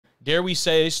dare we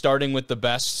say, starting with the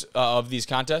best of these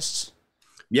contests?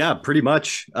 Yeah, pretty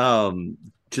much.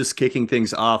 Just kicking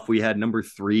things off, we had number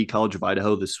 3 College of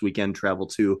Idaho this weekend travel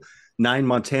to 9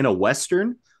 Montana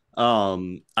Western.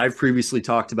 I've previously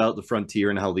talked about the Frontier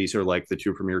and how these are like the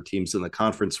 2 premier teams in the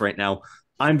conference right now.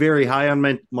 I'm very high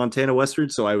on Montana Western,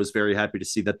 so I was very happy to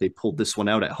see that they pulled this one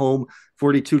out at home,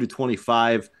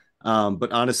 42-25.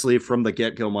 But honestly, from the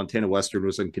get-go, Montana Western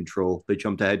was in control. They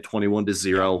jumped ahead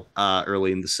 21-0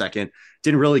 early in the second.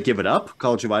 Didn't really give it up.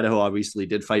 College of Idaho obviously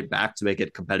did fight back to make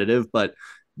it competitive, but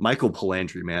Michael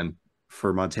Palandri, man,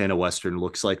 for Montana Western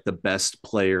looks like the best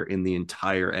player in the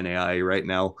entire NAIA right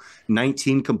now.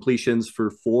 19 completions for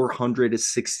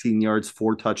 416 yards,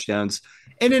 4 touchdowns,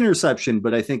 an interception,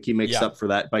 but I think he makes up for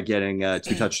that by getting 2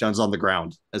 touchdowns on the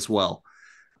ground as well.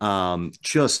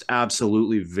 Just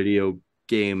absolutely video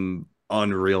game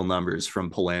unreal numbers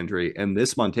from Palandri. And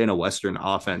this Montana Western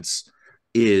offense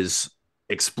is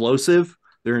explosive.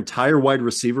 Their entire wide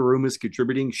receiver room is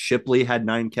contributing. Shipley had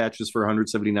 9 catches for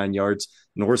 179 yards.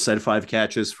 Norris had 5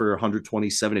 catches for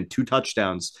 127 and 2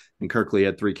 touchdowns. And Kirkley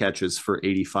had 3 catches for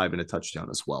 85 and a touchdown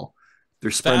as well.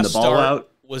 They're spreading the ball out.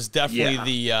 Was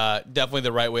definitely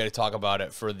the right way to talk about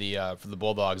it for the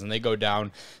Bulldogs, and they go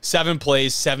down 7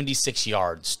 plays, 76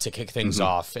 yards to kick things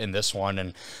off in this one.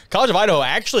 And College of Idaho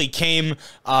actually came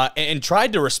and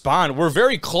tried to respond. We're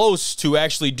very close to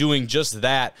actually doing just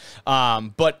that,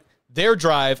 but their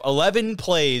drive, 11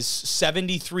 plays,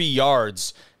 73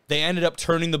 yards. They ended up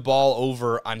turning the ball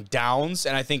over on downs,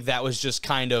 and I think that was just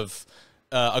kind of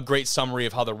a great summary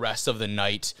of how the rest of the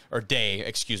night, or day,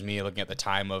 excuse me, looking at the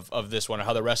time of this one,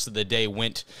 how the rest of the day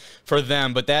went for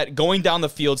them. But that going down the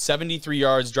field, 73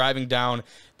 yards, driving down,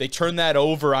 they turn that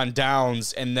over on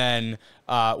downs, and then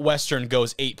Western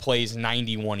goes 8 plays,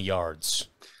 91 yards.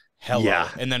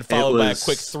 And then followed by a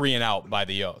quick 3 and out by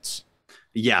the Yotes.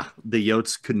 Yeah, the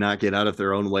Yotes could not get out of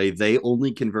their own way. They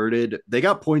only converted, they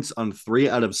got points on 3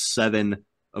 out of 7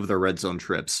 of their red zone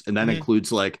trips. And that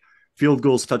includes like field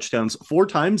goals, touchdowns. 4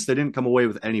 times they didn't come away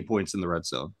with any points in the red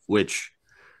zone, which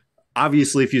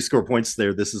obviously if you score points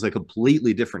there, this is a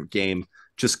completely different game.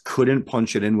 Just couldn't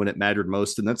punch it in when it mattered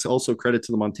most. And that's also credit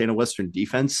to the Montana Western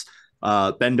defense.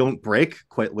 Bend don't break,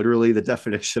 quite literally the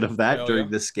definition of that during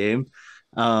this game.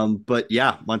 But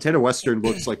yeah, Montana Western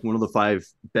looks like one of the 5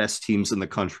 best teams in the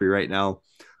country right now.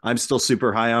 I'm still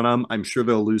super high on them. I'm sure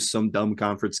they'll lose some dumb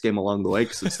conference game along the way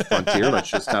because it's the Frontier. That's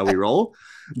just how we roll.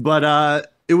 But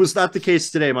it was not the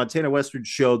case today. Montana Western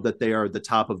showed that they are the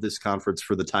top of this conference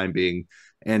for the time being.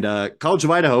 And College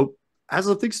of Idaho has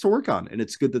some things to work on. And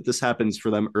it's good that this happens for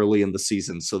them early in the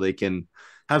season so they can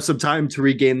have some time to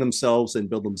regain themselves and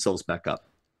build themselves back up.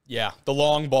 Yeah, the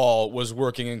long ball was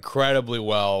working incredibly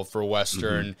well for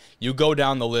Western. You go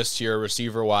down the list here,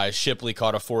 receiver-wise. Shipley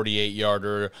caught a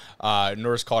 48-yarder.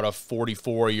 Nurse caught a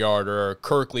 44-yarder.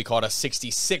 Kirkley caught a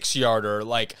 66-yarder.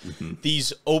 Like,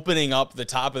 these opening up the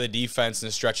top of the defense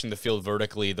and stretching the field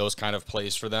vertically, those kind of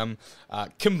plays for them,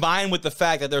 combined with the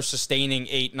fact that they're sustaining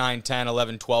 8, 9, 10,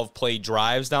 11, 12 play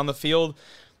drives down the field,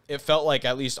 it felt like,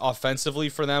 at least offensively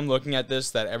for them, looking at this,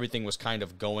 that everything was kind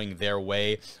of going their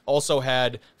way. Also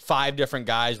had 5 different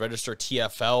guys register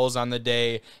TFLs on the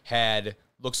day, had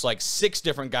looks like 6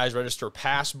 different guys register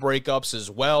pass breakups as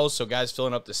well, so guys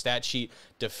filling up the stat sheet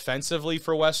defensively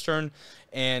for Western.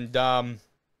 And, just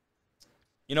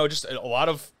a lot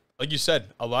of, like you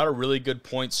said, a lot of really good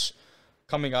points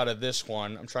coming out of this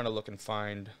one. I'm trying to look and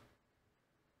find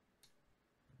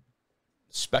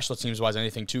special teams wise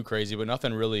anything too crazy, but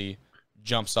nothing really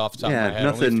jumps off the top of my head.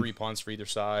 Only 3 punts for either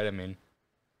side. I mean,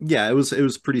 yeah, it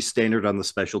was pretty standard on the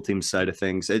special teams side of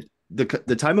things.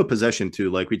 The time of possession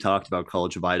too, like we talked about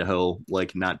College of Idaho,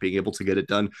 like not being able to get it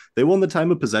done. They won the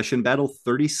time of possession battle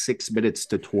 36 minutes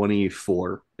to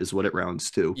 24 is what it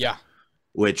rounds to. Yeah,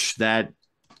 which that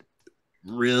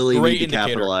really great need to indicator.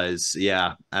 Capitalize.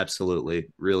 Yeah, absolutely,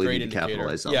 really Great need to indicator.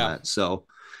 capitalize on that. So.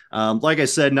 Like I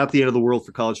said, not the end of the world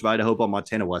for College of Idaho, but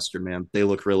Montana Western, man, they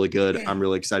look really good. I'm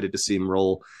really excited to see him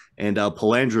roll. And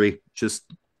Palandri just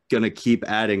going to keep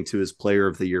adding to his Player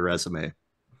of the Year resume.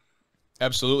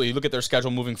 Absolutely. You look at their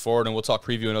schedule moving forward, and we'll talk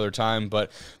preview another time,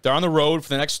 but they're on the road for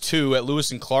the next 2 at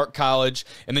Lewis and Clark College,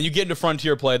 and then you get into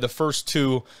Frontier play, the first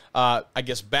 2, I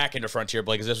guess, back into Frontier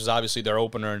play, because this was obviously their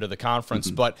opener into the conference,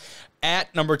 but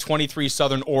at number 23,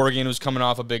 Southern Oregon, who's coming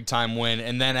off a big-time win,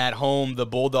 and then at home, the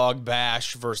Bulldog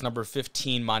Bash versus number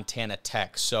 15, Montana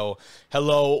Tech. So,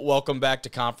 hello, welcome back to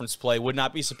conference play. Would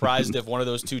not be surprised if one of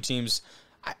those 2 teams,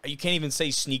 you can't even say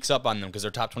sneaks up on them because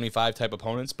they're top 25 type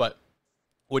opponents, but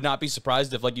would not be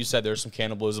surprised if, like you said, there's some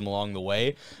cannibalism along the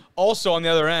way. Also, on the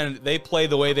other end, they play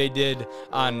the way they did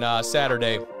on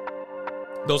Saturday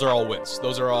those are all wins.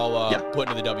 Those are all put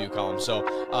into the W column. So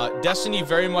Destiny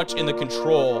very much in the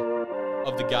control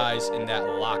of the guys in that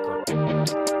locker room.